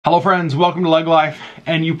Hello friends, welcome to LeggLife,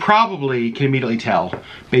 and you probably can immediately tell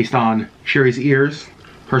based on Sherri's ears,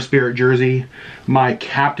 her Spirit jersey, my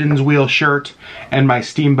Captain's Wheel shirt, and my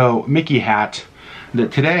Steamboat Mickey hat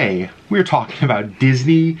that today we're talking about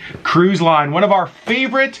Disney Cruise Line, one of our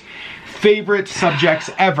favorite subjects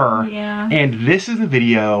ever. Yeah. And this is a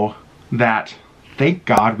video that thank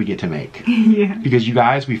God we get to make. Yeah. Because you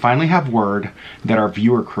guys, we finally have word that our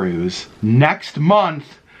viewer cruise next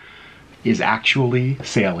month is actually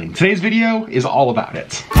sailing. Today's video is all about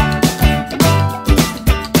it.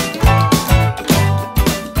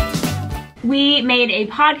 We made a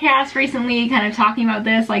podcast recently kind of talking about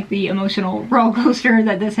this, like the emotional roller coaster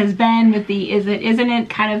that this has been with the is it, isn't it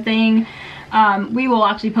kind of thing. We will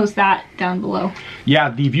actually post that down below.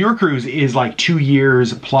 Yeah, the viewer cruise is like 2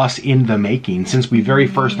 years plus in the making since we very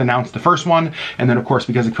first announced the first one. And then of course,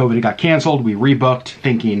 because of COVID, it got canceled. We rebooked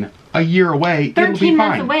thinking a year away, it'll be 13 fine.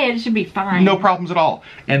 months away, it should be fine. No problems at all.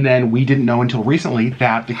 And then we didn't know until recently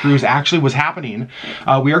that the cruise actually was happening.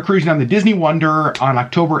 We are cruising on the Disney Wonder on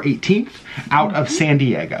October 18th out of San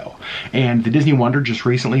Diego. And the Disney Wonder just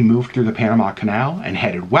recently moved through the Panama Canal and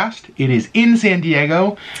headed west. It is in San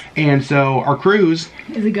Diego. And so our cruise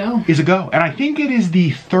is a go. And I think it is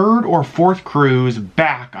the third or fourth cruise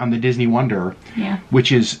back on the Disney Wonder, yeah,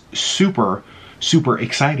 which is super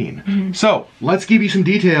exciting. So let's give you some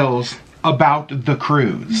details about the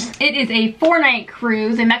cruise. It is a 4-night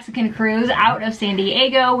cruise, a Mexican cruise out of San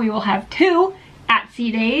Diego. We will have 2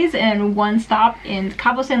 at-sea days and 1 stop in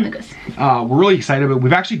Cabo San Lucas. We're really excited about it.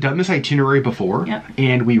 We've actually done this itinerary before,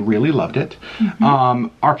 and we really loved it.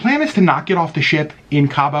 Our plan is to not get off the ship in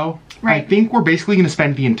Cabo. Right. I think we're basically going to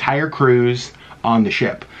spend the entire cruise on the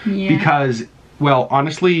ship because, well,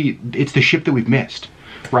 honestly, it's the ship that we've missed.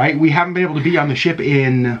 Right? We haven't been able to be on the ship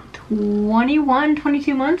in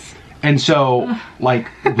 22 months. And so, like,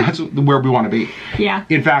 that's where we want to be. Yeah.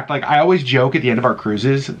 In fact, like, I always joke at the end of our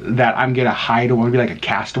cruises that I'm going to hide, I want to be like a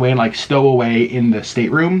castaway and like stow away in the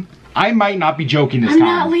stateroom. I might not be joking this time. I'm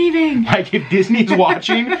not leaving. Like, if Disney's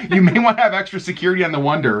watching, you may want to have extra security on the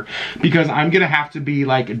Wonder because I'm going to have to be,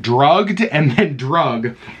 like, drugged and then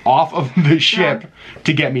drug off of the ship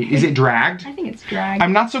to get me. Is it dragged? I think it's dragged.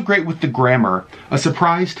 I'm not so great with the grammar. A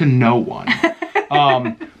surprise to no one.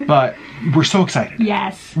 But we're so excited.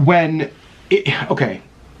 Yes. Okay.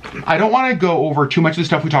 I don't want to go over too much of the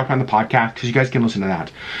stuff we talked about on the podcast because you guys can listen to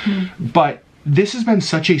that. But this has been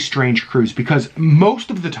such a strange cruise because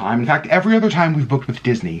most of the time, in fact, every other time we've booked with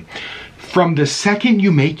Disney, from the second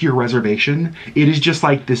you make your reservation, it is just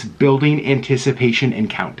like this building anticipation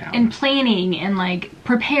and countdown. And planning and like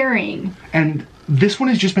preparing. And this one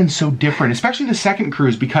has just been so different, especially the second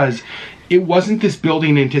cruise, because it wasn't this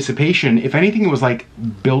building anticipation. If anything, it was like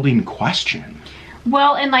building question.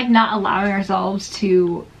 Well, and like not allowing ourselves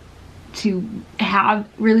to have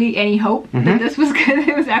really any hope that this was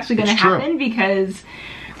actually going to happen because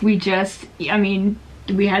we just, I mean,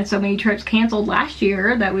 we had so many trips canceled last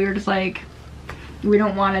year that we were just like, we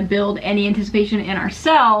don't want to build any anticipation in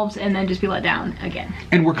ourselves and then just be let down again.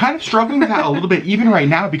 And we're kind of struggling with that a little bit even right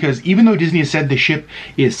now because even though Disney has said the ship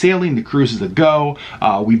is sailing, the cruise is a go,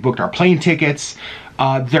 we've booked our plane tickets,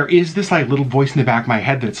 there is this like little voice in the back of my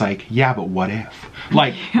head that's like, yeah, but what if?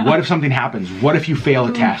 Like, what if something happens? What if you fail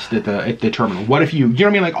a test at the terminal? What if you know what I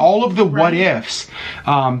mean? Like all of the what ifs,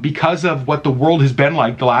 because of what the world has been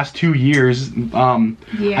like the last 2 years,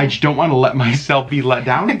 I just don't want to let myself be let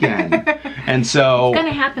down again. And so it's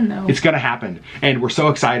gonna happen though. It's gonna happen, and we're so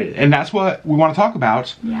excited, and that's what we want to talk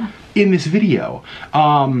about in this video.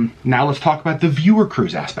 Now let's talk about the viewer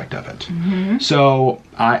cruise aspect of it. So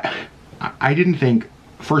I didn't think,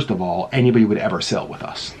 first of all, anybody would ever sail with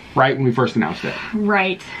us, right, when we first announced it.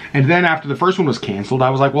 Right. And then after the first one was canceled, I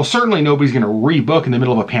was like, well, certainly nobody's going to rebook in the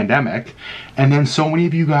middle of a pandemic. And then so many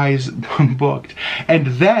of you guys booked. And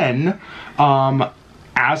then,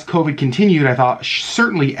 as COVID continued, I thought,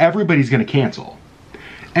 certainly everybody's going to cancel.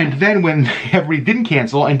 And then when everybody didn't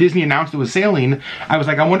cancel and Disney announced it was sailing, I was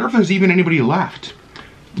like, I wonder if there's even anybody left.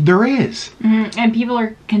 There is. And people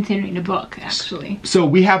are continuing to book, actually. So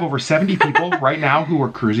we have over 70 people right now who are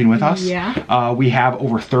cruising with us. Yeah. We have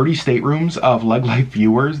over 30 staterooms of LeggLife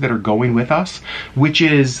viewers that are going with us, which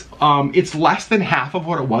is, it's less than half of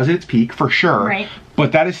what it was at its peak, for sure. Right.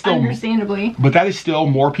 But that is still... Understandably. But that is still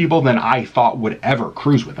more people than I thought would ever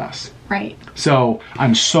cruise with us. Right. So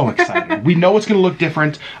I'm so excited. We know it's going to look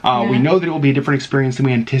different. We know that it will be a different experience than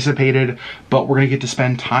we anticipated, but we're going to get to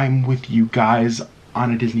spend time with you guys on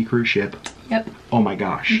a Disney cruise ship. Yep. Oh my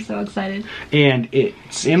gosh. I'm so excited. And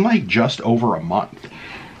it's in like just over a month.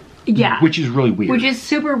 Yeah. Which is really weird. Which is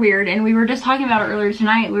super weird. And we were just talking about it earlier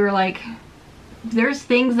tonight. We were like, there's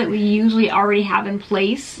things that we usually already have in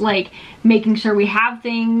place, like making sure we have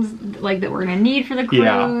things like that we're gonna need for the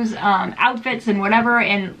cruise, outfits and whatever.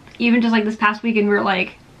 And even just like this past weekend, we were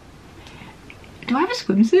like, do I have a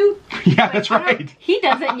swimsuit? Yeah, like, that's right. He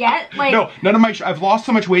doesn't yet. Like, no, none of my, I've lost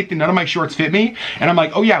so much weight that none of my shorts fit me. And I'm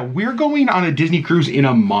like, oh yeah, we're going on a Disney cruise in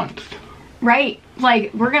a month. Right.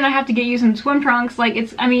 Like, we're gonna have to get you some swim trunks. Like,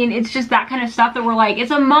 it's just that kind of stuff that we're like,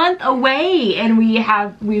 it's a month away, and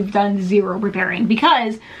we've done zero preparing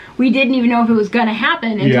because we didn't even know if it was gonna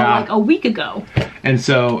happen until like a week ago. And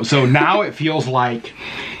so now it feels like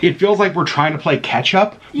we're trying to play catch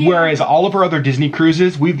up, whereas all of our other Disney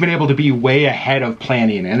cruises, we've been able to be way ahead of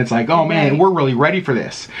planning, and it's like, oh man, we're really ready for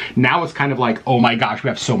this. Now it's kind of like, oh my gosh, we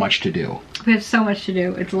have so much to do. We have so much to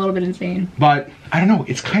do. It's a little bit insane. But I don't know,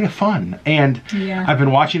 it's kind of fun. And I've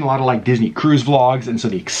been watching a lot of like Disney cruise vlogs, and so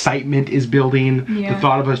the excitement is building. The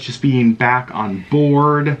thought of us just being back on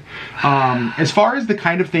board. As far as the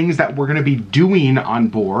kind of things that we're going to be doing on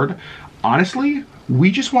board, honestly, we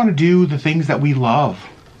just want to do the things that we love.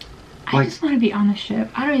 I just want to be on the ship.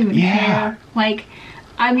 I don't even care. Like,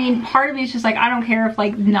 I mean, part of me is just like, I don't care if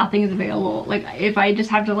like nothing is available. Like, if I just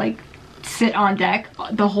have to like sit on deck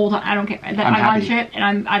the whole time, I don't care. I'm on ship,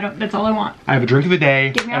 and that's all I want. I have a drink of the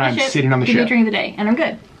day, and I'm sitting on the ship. Give me a drink of the day, and I'm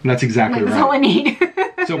good. And that's exactly right. That's all I need.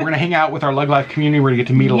 So we're going to hang out with our LeggLife community. We're going to get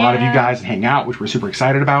to meet a lot of you guys and hang out, which we're super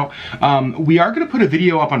excited about. We are going to put a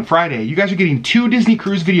video up on Friday. You guys are getting 2 Disney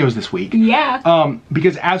cruise videos this week. Yeah.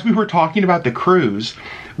 Because as we were talking about the cruise,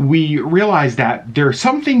 we realized that there are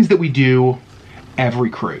some things that we do every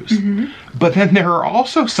cruise. But then there are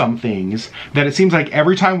also some things that it seems like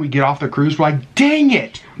every time we get off the cruise, we're like, dang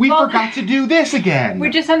it, we forgot to do this again.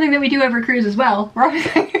 Which is something that we do every cruise as well. We're always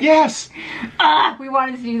like, yes. We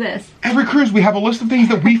wanted to do this. Every cruise, we have a list of things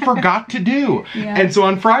that we forgot to do. And so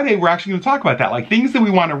on Friday, we're actually going to talk about that, like things that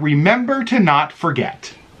we want to remember to not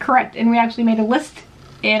forget. Correct. And we actually made a list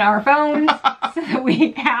in our phones so that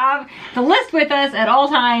we have the list with us at all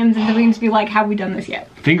times, and so we can just be like, have we done this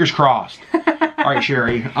yet? Fingers crossed. All right,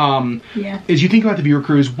 Sherri. Yeah. As you think about the viewer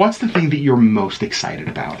cruise, what's the thing that you're most excited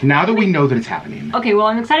about now that we know that it's happening? Okay, well,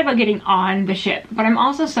 I'm excited about getting on the ship, but I'm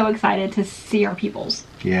also so excited to see our peoples.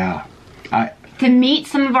 Yeah. To meet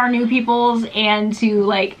some of our new peoples and to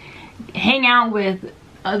like hang out with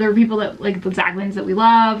other people that like the Zaglins that we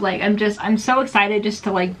love. Like, I'm so excited just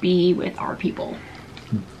to like be with our people.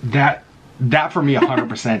 That for me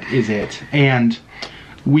 100% is it. And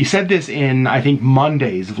we said this in, I think,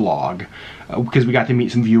 Monday's vlog, because we got to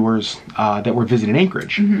meet some viewers that were visiting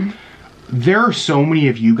Anchorage. There are so many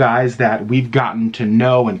of you guys that we've gotten to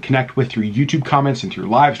know and connect with through YouTube comments and through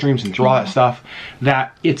live streams and through all that stuff,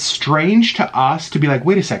 that it's strange to us to be like,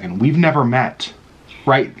 wait a second, we've never met,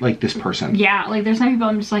 right? Like this person. Yeah, like there's some people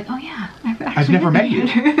I'm just like, oh yeah, I've never met you.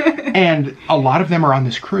 And a lot of them are on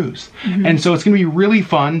this cruise. And so it's going to be really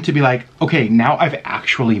fun to be like, okay, now I've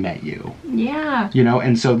actually met you. Yeah. You know,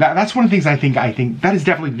 and so that's one of the things I think that is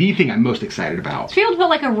definitely the thing I'm most excited about. To be able to put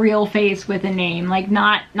like a real face with a name, like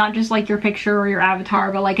not just like your picture or your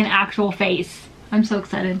avatar, but like an actual face. I'm so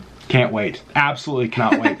excited. Can't wait. Absolutely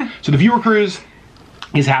cannot wait. So the viewer cruise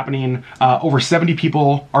is happening. Over 70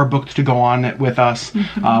 people are booked to go on it with us.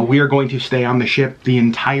 We are going to stay on the ship the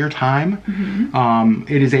entire time.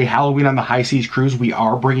 It is a Halloween on the High Seas cruise. We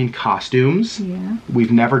are bringing costumes. Yeah.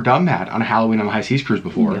 We've never done that on a Halloween on the High Seas cruise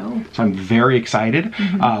before. No. So I'm very excited.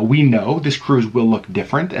 We know this cruise will look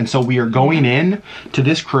different, and so we are going in to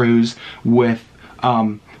this cruise with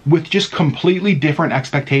just completely different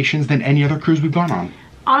expectations than any other cruise we've gone on.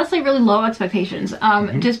 Honestly, really low expectations,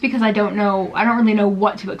 just because I don't really know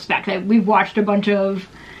what to expect. We've watched a bunch of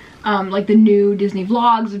like the new Disney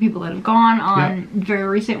vlogs of people that have gone on very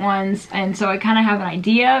recent ones, and so I kind of have an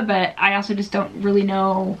idea, but I also just don't really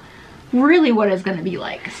know what it's going to be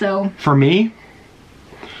like. So for me,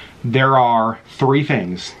 there are 3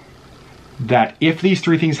 things that if these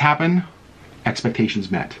 3 things happen,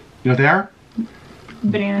 expectations met. You know what they are?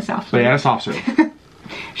 Banana soft serve. Banana soft serve.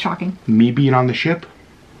 Shocking. Me being on the ship,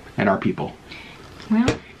 and our people.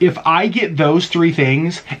 Well, if I get those 3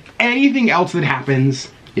 things, anything else that happens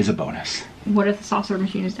is a bonus. What if the soft serve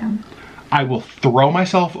machine is down? I will throw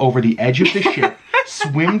myself over the edge of the ship,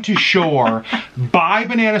 swim to shore, buy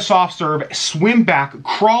banana soft serve, swim back,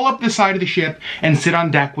 crawl up the side of the ship, and sit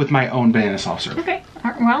on deck with my own banana soft serve. Okay,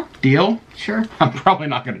 well. Deal? Sure. I'm probably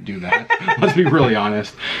not going to do that. Let's be really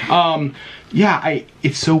honest. Yeah,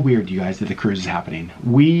 it's so weird, you guys, that the cruise is happening.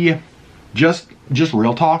 We just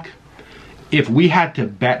real talk. If we had to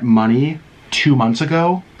bet money 2 months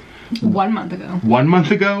ago, 1 month ago, 1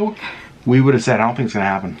 month ago, we would have said, I don't think it's gonna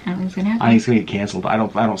happen. I don't think it's gonna happen. I think it's gonna get canceled. I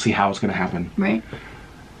don't see how it's gonna happen. Right.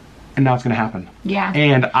 and now it's going to happen. Yeah.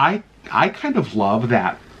 And I kind of love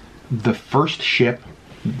that the first ship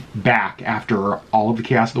back after all of the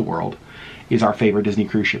chaos of the world is our favorite Disney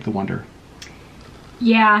cruise ship, the Wonder.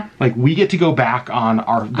 Yeah. Like, we get to go back on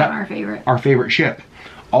our favorite ship.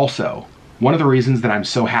 Also, one of the reasons that I'm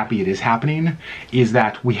so happy it is happening is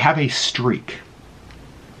that we have a streak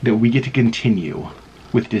that we get to continue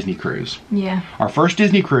with Disney Cruise. Yeah. Our first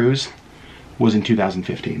Disney cruise was in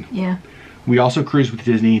 2015. Yeah. We also cruised with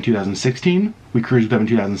Disney in 2016. We cruised with them in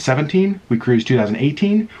 2017. We cruised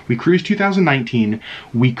 2018. We cruised 2019.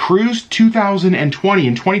 We cruised 2020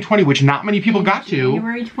 and 2020, which not many people got to.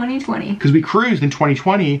 January 2020. Because we cruised in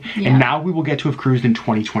 2020, and now we will get to have cruised in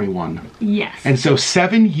 2021. Yes. And so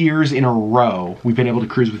 7 years in a row, we've been able to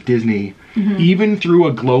cruise with Disney. Even through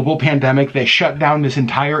a global pandemic that shut down this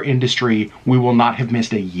entire industry, we will not have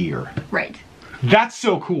missed a year. Right. That's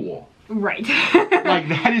so cool. Right. Like,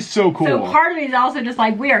 that is so cool. So part of me is also just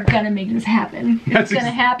like, we are gonna make this happen. It's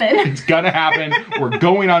gonna happen. It's gonna happen. We're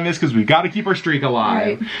going on this because we've got to keep our streak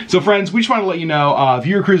alive. Right. So friends, we just want to let you know,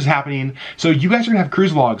 Viewer Cruise is happening. So you guys are gonna have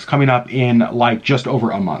cruise vlogs coming up in like just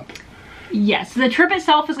over a month. Yes, the trip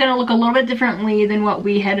itself is going to look a little bit differently than what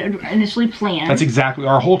we had initially planned. That's exactly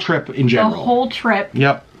our whole trip in general. The whole trip.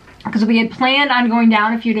 Yep. Because we had planned on going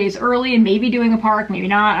down a few days early and maybe doing a park, maybe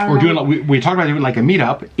not. I don't know. We talked about doing like a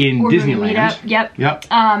meetup in Disneyland. Meetup, yep. Yep.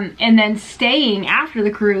 And then staying after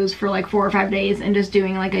the cruise for like 4 or 5 days and just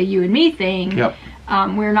doing like a you and me thing. Yep.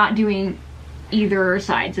 We're not doing either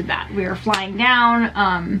sides of that. We are flying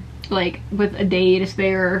down like with a day to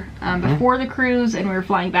spare before the cruise, and we were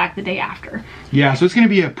flying back the day after. Yeah, so it's going to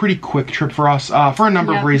be a pretty quick trip for us for a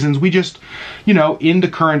number of reasons. We just, you know, in the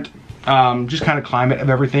current just kind of climate of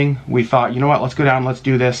everything, we thought, you know what, let's go down, let's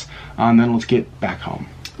do this, and then let's get back home.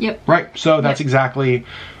 Yep. Right, so that's exactly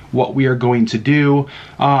what we are going to do.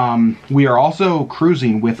 We are also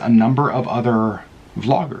cruising with a number of other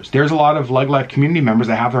vloggers. There's a lot of LeggLife community members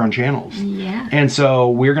that have their own channels. Yeah. And so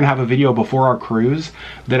we're going to have a video before our cruise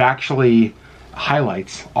that actually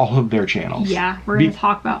highlights all of their channels. Yeah, we're going to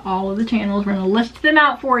talk about all of the channels. We're going to list them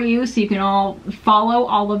out for you so you can all follow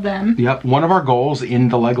all of them. Yep. One of our goals in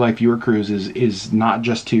the LeggLife Viewer Cruise is not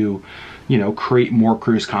just to, you know, create more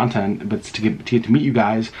cruise content, but to get to meet you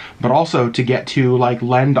guys, but also to get to like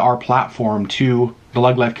lend our platform to the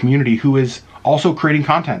LeggLife community who is also creating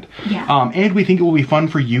content. Yeah. And we think it will be fun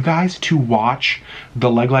for you guys to watch the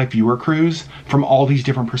LeggLife Viewer Cruise from all these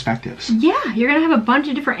different perspectives. Yeah, you're going to have a bunch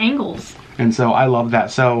of different angles. And so I love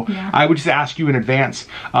that. So I would just ask you in advance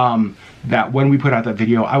that when we put out that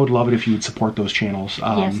video, I would love it if you would support those channels.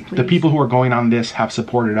 Yes, please. The people who are going on this have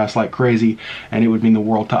supported us like crazy, and it would mean the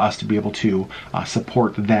world to us to be able to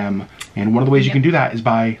support them. And one of the ways you can do that is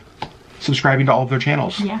by subscribing to all of their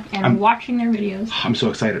channels. Yeah, and watching their videos. I'm so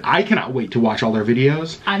excited. I cannot wait to watch all their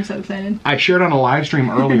videos. I'm so excited. I shared on a live stream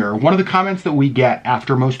earlier, one of the comments that we get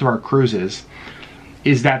after most of our cruises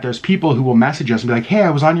is that there's people who will message us and be like, hey, I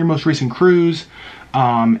was on your most recent cruise,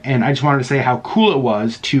 and I just wanted to say how cool it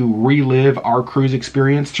was to relive our cruise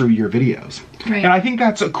experience through your videos. Right. And I think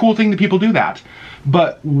that's a cool thing that people do that.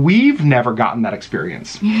 But we've never gotten that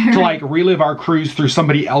experience to like relive our cruise through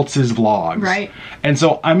somebody else's vlogs. Right. And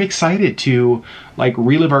so I'm excited to like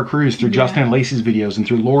relive our cruise through Justin and Lacey's videos and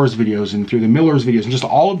through Laura's videos and through the Miller's videos and just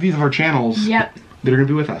all of these of our channels that are going to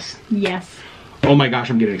be with us. Yes. Oh my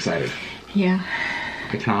gosh, I'm getting excited. Yeah.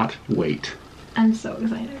 I cannot wait. I'm so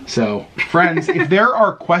excited. So, friends, if there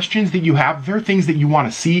are questions that you have, if there are things that you want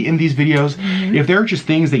to see in these videos, if there are just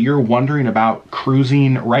things that you're wondering about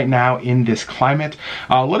cruising right now in this climate,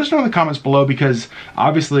 let us know in the comments below, because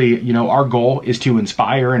obviously, you know, our goal is to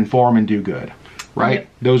inspire, inform, and do good. Right? Yep.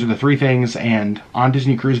 Those are the three things. And on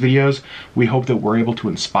Disney Cruise videos, we hope that we're able to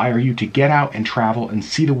inspire you to get out and travel and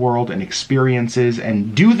see the world and experiences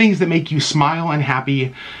and do things that make you smile and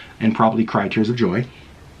happy and probably cry tears of joy.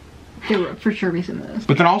 There will for sure be some of those.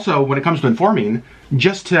 But then also, when it comes to informing,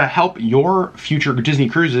 just to help your future Disney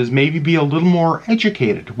cruises maybe be a little more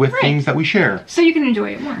educated with things that we share. So you can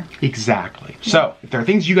enjoy it more. Exactly. Yeah. So, if there are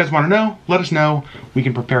things you guys want to know, let us know. We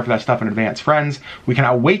can prepare for that stuff in advance. Friends, we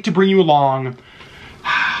cannot wait to bring you along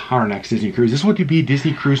on our next Disney cruise. This would be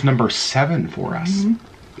Disney Cruise number 7 for us,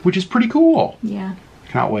 which is pretty cool. Yeah.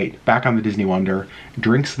 Cannot wait. Back on the Disney Wonder.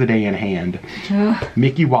 Drinks of the day in hand.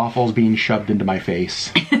 Mickey waffles being shoved into my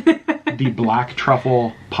face. The black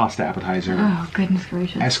truffle pasta appetizer. Oh, goodness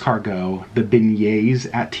gracious. Escargot. The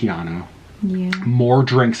beignets at Tiana. Yeah. More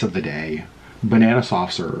drinks of the day. Banana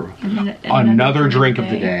soft serve. Another drink of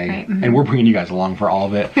the day. Right. And we're bringing you guys along for all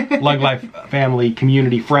of it. LeggLife family,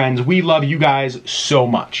 community, friends. We love you guys so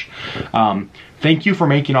much. thank you for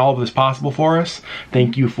making all of this possible for us.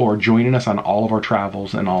 Thank you for joining us on all of our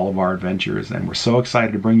travels and all of our adventures. And we're so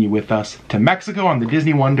excited to bring you with us to Mexico on the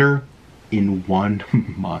Disney Wonder in 1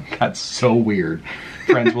 month. That's so weird.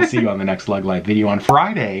 Friends, we'll see you on the next LeggLife video on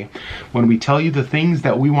Friday when we tell you the things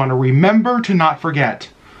that we want to remember to not forget.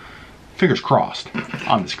 Fingers crossed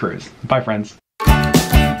on this cruise. Bye, friends.